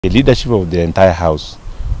The leadership of the entire house,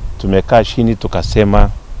 tumekaa chini tukasema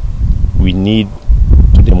we need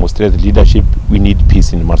to demonstrate leadership, we need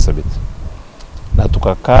peace in Marsabit. Na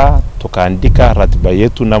tukakaa tukaandika ratiba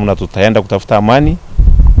yetu namna tutaenda kutafuta amani,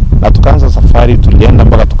 na tukaanza safari. Tulienda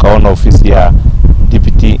mpaka tukaona ofisi ya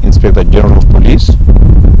Deputy Inspector General of Police.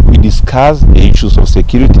 We discussed the issues of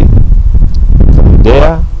security. From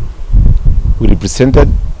there we represented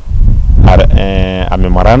a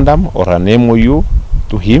memorandum or an MOU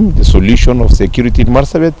to him, the solution of security in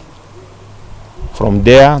Marsabit. From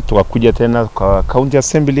there tukakuja tena kwa county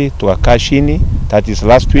assembly, tukakaa chini, that is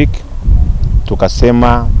last week,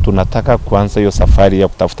 tukasema tunataka kuanza hiyo safari ya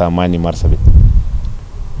kutafuta amani Marsabit.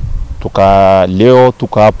 Leo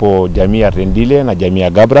tuka hapo jamii ya Rendile na jamii ya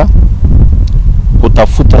Gabra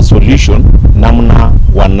kutafuta solution namna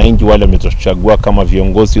wananchi wale wametuchagua kama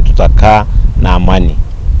viongozi tutakaa na amani.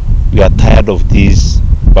 We are tired of this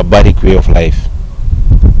barbaric way of life.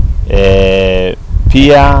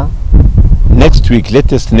 Pia next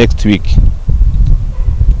week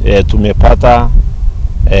tumepata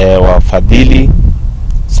wafadhili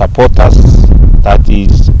supporters, that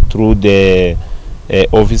is through the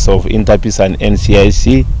Office of Interpeace and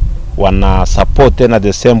NCIC, wana support tena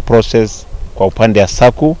the same process kwa upande ya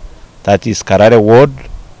Saku, that is Karare Ward,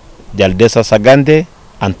 Jaldesa Sagande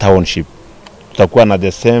and Township. Tutakuwa na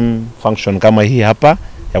the same function kama hii hapa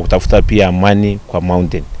ya kutafuta pia amani kwa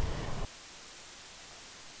mountain.